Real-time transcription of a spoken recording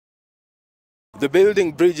The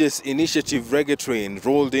Building Bridges Initiative reggae train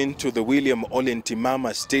rolled into the William Ole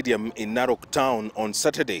Ntimama Stadium in Narok Town on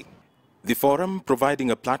Saturday. The forum providing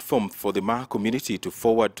a platform for the Maa community to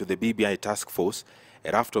forward to the BBI task force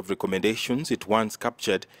a raft of recommendations it once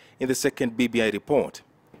captured in the second BBI report.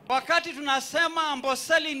 Wakati tunasema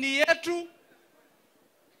Amboseli ni yetu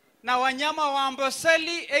na wanyama wa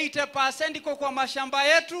Amboseli 80% iko kwa mashamba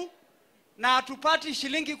yetu na hatupati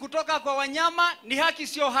shilingi kutoka kwa wanyama, ni haki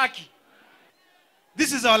sio haki.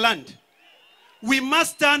 This is our land. We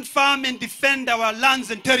must stand firm and defend our lands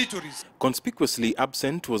and territories. Conspicuously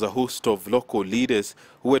absent was a host of local leaders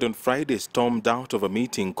who had on Friday stormed out of a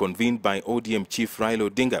meeting convened by ODM Chief Raila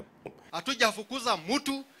Odinga. Hatujafukuza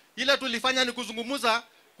mtu, ile tulifanya ni kuzungumuza,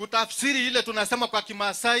 kutafsiri ile tunasema kwa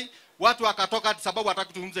Kimasai, watu wakatoka sababu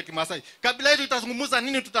hataki tuzungumze Kimasai. Kabla yetu tutazungumza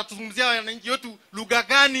nini, tutazungumzia wananchi wetu lugha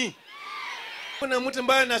gani? Kuna mtu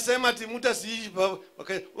ambaye anasema ati mtu asiishi,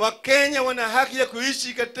 Wakenya wana haki ya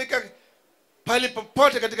kuishi katika pale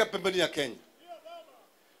popote katika pembeni ya Kenya.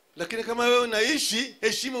 Lakini kama wewe unaishi,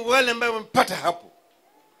 heshimu wale ambao wamepata hapo.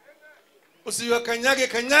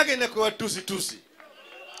 Usiwakanyage na kuwatusi.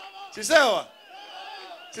 Si sawa?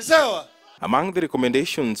 Si sawa? Among the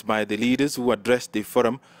recommendations by the leaders who addressed the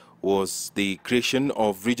forum was the creation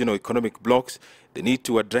of regional economic blocks, the need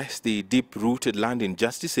to address the deep-rooted land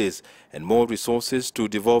injustices, and more resources to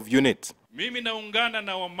devolve units. Mimi naungana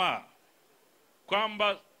na Wamaa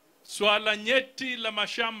kwamba swala nyeti la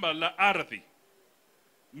mashamba la ardhi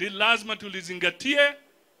ni lazima tulizingatie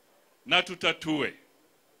na tutatue.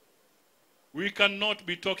 We cannot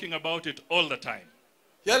be talking about it all the time.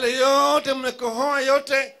 Yale yote mnakohoa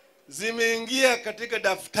yote zimeingia katika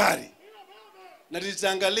daftari na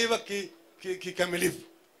zitaangaliwa kikamilifu.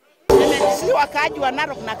 Sisi wakaji wa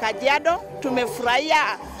Narok na Kajiado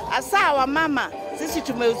tumefurahia, hasa wa mama. Sisi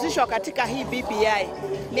tumehusishwa katika hii BBI.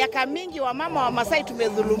 Miaka mingi wa mama wa Masai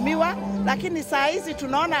tumedhulumiwa, lakini saa hizi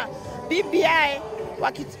tunaona BBI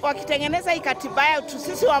wakitengeneza hii katiba yao,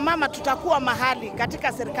 sisi wa mama tutakuwa mahali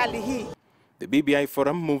katika serikali hii. The BBI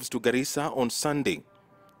forum moves to Garissa on Sunday.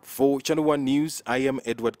 For Channel 1 News, I am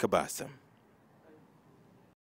Edward Kabasa.